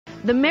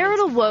The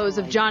marital woes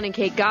of John and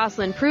Kate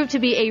Gosselin proved to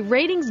be a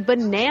ratings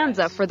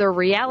bonanza for their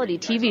reality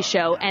TV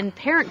show and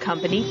parent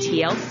company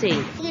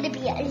TLC. It's going to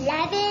be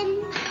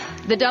 11.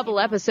 The double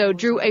episode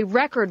drew a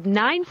record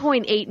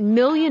 9.8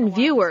 million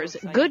viewers,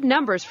 good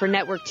numbers for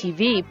network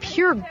TV,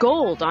 pure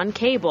gold on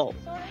cable.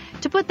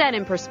 To put that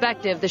in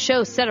perspective, the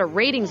show set a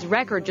ratings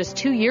record just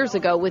 2 years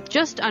ago with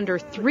just under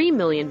 3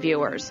 million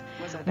viewers.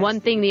 One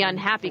thing the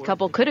unhappy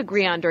couple could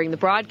agree on during the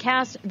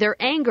broadcast, their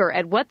anger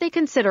at what they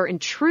consider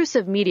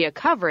intrusive media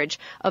coverage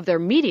of their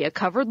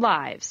media-covered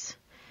lives.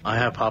 I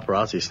have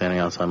paparazzi standing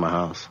outside my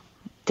house.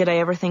 Did I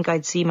ever think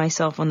I'd see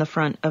myself on the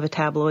front of a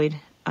tabloid,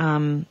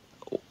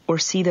 or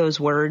see those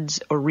words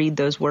or read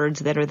those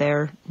words that are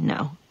there?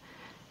 No.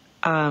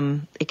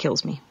 It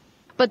kills me.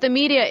 But the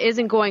media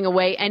isn't going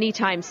away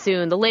anytime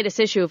soon. The latest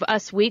issue of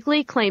Us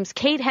Weekly claims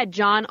Kate had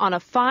John on a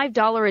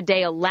 $5 a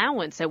day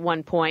allowance at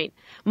one point.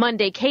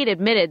 Monday, Kate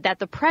admitted that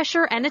the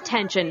pressure and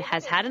attention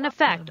has had an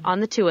effect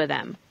on the two of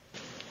them.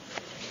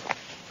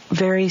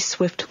 Very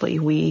swiftly,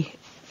 we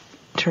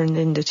turned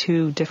into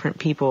two different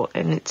people,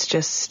 and it's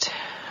just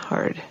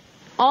hard.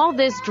 All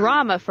this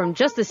drama from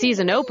just the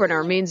season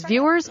opener means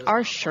viewers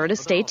are sure to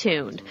stay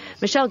tuned.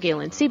 Michelle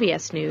Gillen,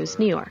 CBS News,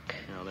 New York.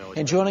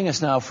 And joining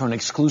us now for an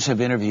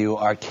exclusive interview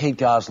are Kate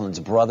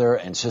Gosselin's brother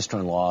and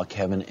sister-in-law,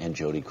 Kevin and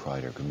Jodi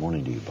Kreider. Good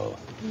morning to you both.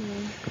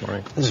 Good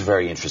morning. This is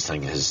very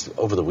interesting because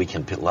over the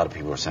weekend, a lot of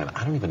people were saying,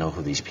 I don't even know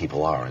who these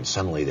people are. And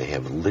suddenly they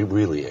have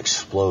really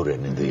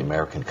exploded into the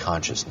American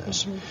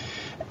consciousness.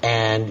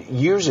 And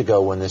years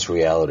ago when this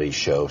reality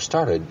show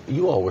started,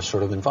 you all were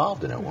sort of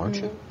involved in it,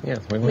 weren't you? Yeah,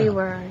 we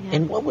were. Yeah.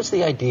 And what was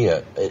the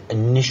idea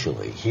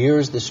initially?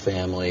 Here's this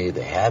family,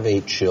 they have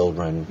 8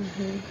 children.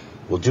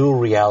 We'll do a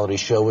reality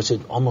show. Was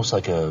it almost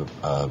like a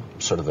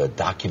sort of a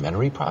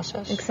documentary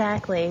process?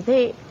 Exactly.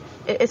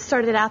 It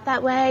started out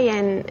that way,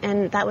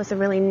 and that was a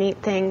really neat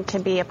thing to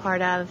be a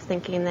part of,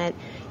 thinking that,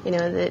 you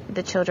know,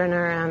 the children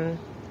are,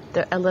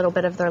 a little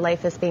bit of their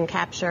life is being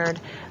captured.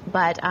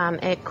 But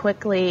it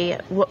quickly,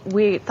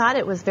 we thought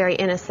it was very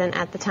innocent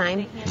at the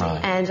time.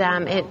 Right.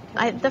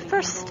 And the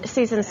first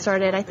season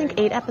started, I think,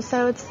 8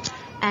 episodes.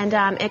 And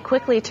it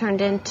quickly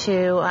turned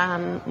into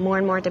more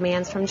and more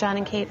demands from John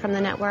and Kate from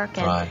the network.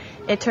 And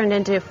it turned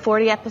into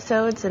 40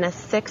 episodes in a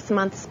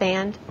 6-month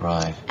span.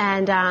 Right.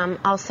 And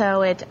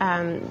also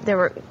there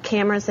were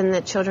cameras in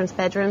the children's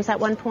bedrooms at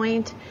one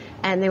point,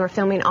 and they were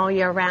filming all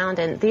year round.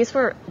 And these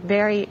were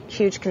very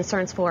huge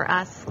concerns for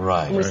us.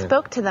 Right. And we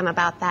spoke to them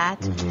about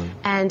that.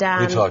 And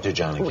you talked to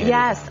John and Kate.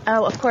 Yes.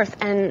 Oh, of course.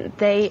 And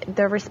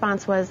their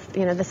response was,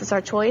 you know, this is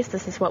our choice.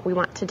 This is what we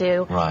want to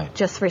do. Right.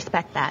 Just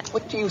respect that.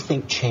 What do you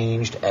think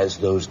changed as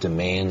those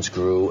demands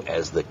grew,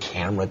 as the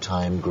camera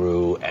time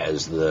grew,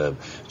 as the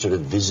sort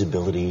of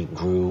visibility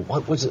grew?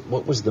 What was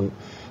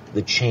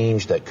the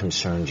change that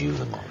concerned you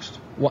the most?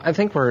 Well, I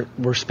think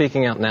we're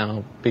speaking out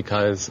now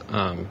because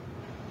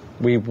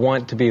we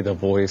want to be the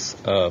voice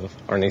of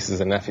our nieces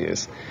and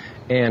nephews,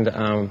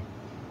 and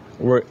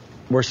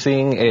we're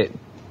seeing it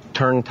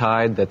turn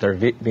tide, that they're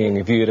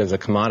being viewed as a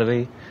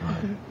commodity.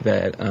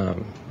 That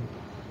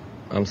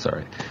I'm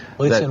sorry.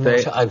 Well,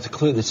 it's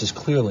this is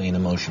clearly an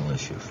emotional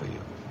issue for you.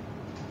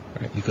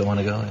 Right. You want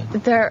to go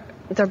ahead?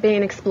 They're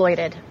being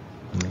exploited.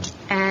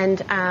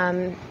 And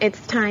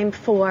it's time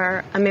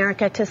for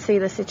America to see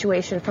the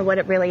situation for what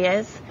it really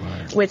is,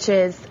 which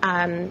is,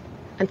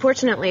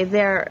 unfortunately,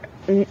 there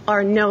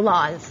are no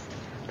laws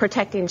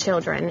protecting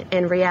children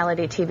in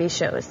reality TV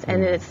shows.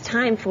 And it's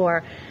time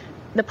for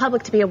the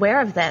public to be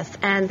aware of this,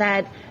 and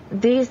that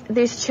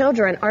these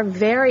children are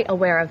very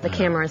aware of the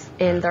cameras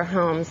in their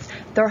homes.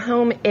 Their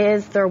home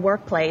is their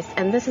workplace,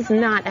 and this is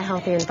not a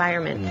healthy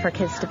environment for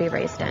kids to be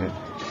raised in.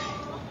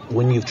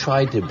 When you've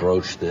tried to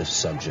broach this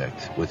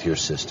subject with your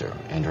sister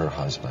and her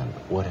husband,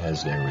 what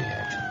has their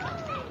reaction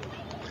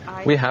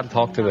been? We have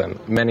talked to them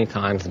many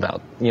times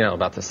about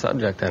the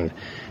subject,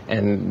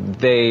 and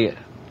they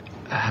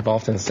have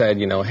often said,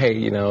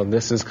 hey,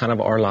 this is kind of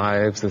our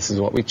lives, this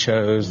is what we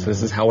chose,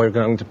 this is how we're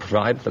going to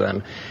provide for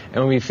them.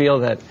 And we feel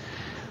that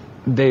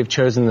they've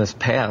chosen this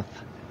path,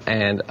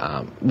 and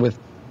with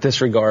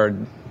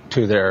disregard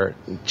to their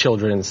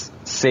children's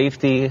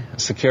safety,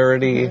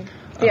 security,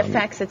 the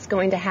effects it's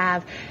going to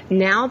have.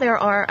 Now there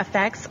are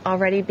effects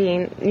already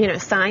being,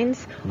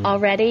 signs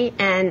already,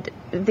 and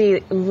the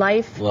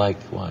life... Like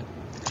what?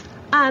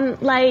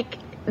 Like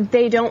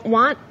they don't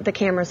want the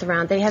cameras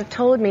around. They have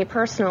told me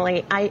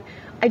personally, I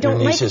don't like... Your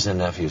nieces and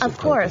nephews. Of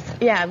course,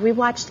 yeah. We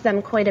watched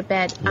them quite a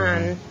bit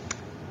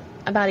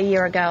about a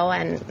year ago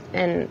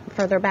and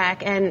further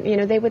back,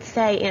 and they would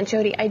say, Aunt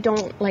Jodi, I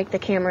don't like the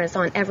cameras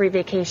on every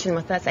vacation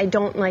with us. I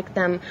don't like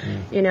them,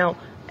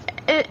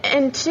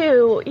 And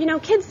two,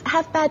 kids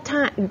have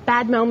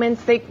bad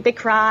moments. They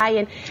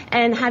cry,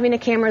 and having a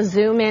camera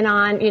zoom in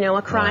on,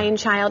 a crying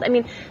child. I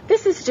mean,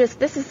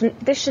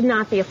 this should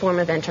not be a form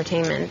of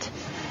entertainment.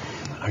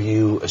 Are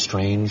you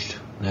estranged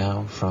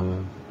now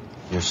from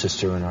your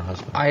sister and her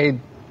husband? I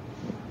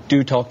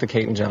do talk to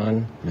Kate and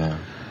John. Yeah.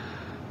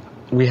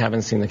 We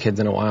haven't seen the kids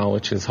in a while,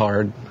 which is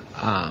hard.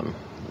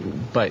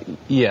 But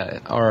yeah,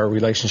 our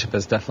relationship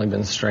has definitely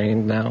been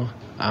strained now.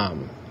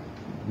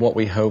 What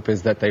we hope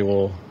is that they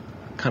will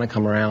kind of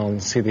come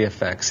around, see the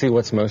effects, see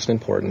what's most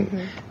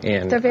important.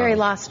 And they're very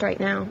lost right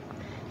now.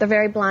 They're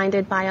very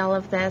blinded by all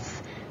of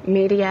this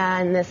media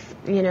and this,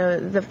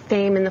 the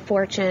fame and the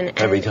fortune. And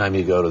every time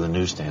you go to the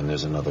newsstand,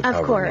 there's another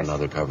cover and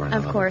another cover and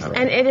another cover.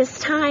 And it is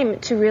time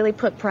to really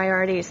put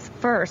priorities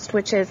first,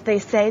 which is they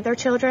say they're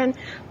children,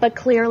 but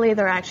clearly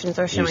their actions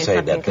are showing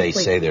something that complete.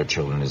 They say their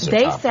children is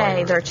their top priority.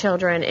 They say their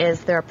children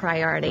is their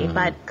priority,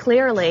 but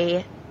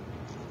clearly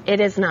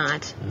it is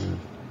not.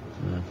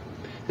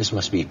 This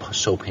must be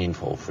so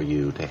painful for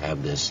you to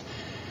have this,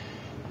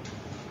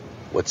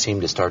 what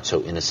seemed to start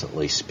so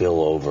innocently,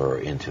 spill over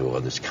into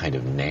this kind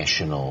of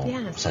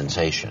national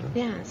sensation.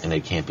 Yes. And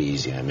it can't be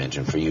easy, I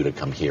imagine, for you to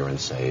come here and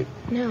say,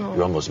 no.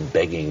 You're almost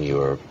begging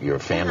your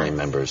family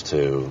members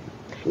to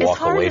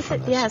walk away from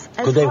this. Yes.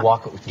 Could they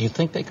walk? Do you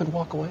think they could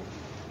walk away?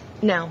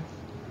 No.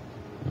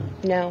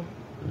 No.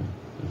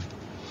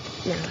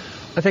 No.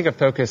 I think a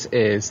focus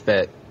is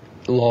that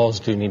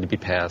laws do need to be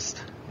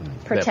passed.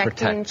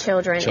 Protecting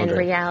children in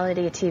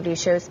reality TV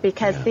shows,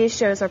 because these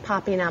shows are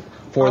popping up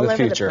all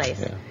over the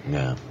place.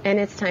 Yeah. And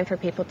it's time for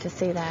people to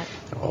see that.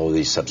 All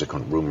these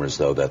subsequent rumors,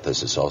 though, that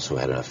this has also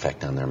had an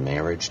effect on their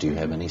marriage. Do you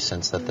have any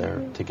sense that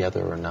they're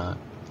together or not?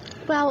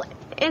 Well,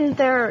 in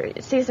their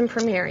season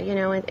premiere,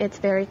 it's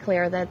very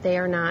clear that they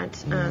are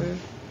not.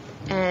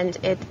 And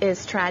it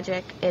is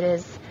tragic. It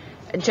is.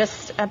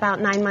 Just about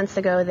 9 months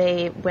ago,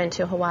 they went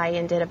to Hawaii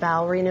and did a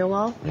vow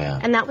renewal. Yeah.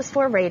 And that was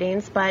for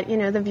ratings, but,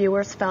 the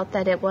viewers felt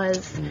that it was,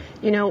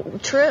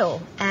 true.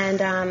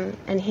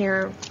 And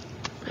here,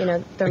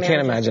 their I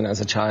can't imagine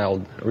as a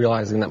child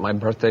realizing that my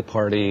birthday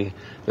party,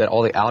 that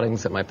all the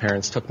outings that my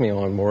parents took me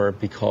on were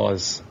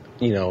because,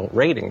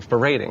 ratings,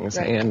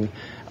 right. And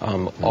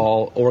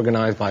all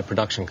organized by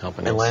production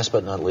companies. And last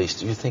but not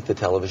least, do you think the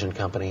television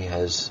company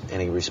has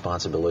any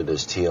responsibility?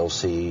 Does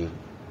TLC,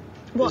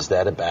 is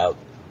that about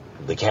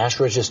the cash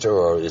register,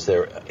 or is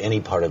there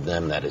any part of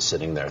them that is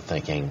sitting there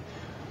thinking,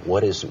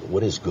 what is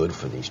good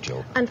for these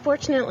children?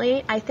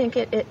 Unfortunately, I think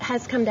it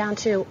has come down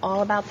to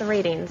all about the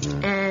ratings,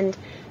 and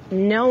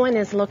no one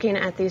is looking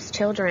at these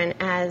children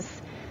as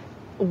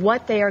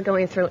what they are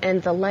going through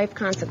and the life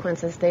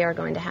consequences they are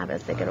going to have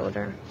as they get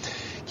older.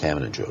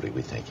 Kevin and Jodi,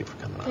 we thank you for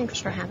coming on. Thanks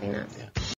for having us. Yeah.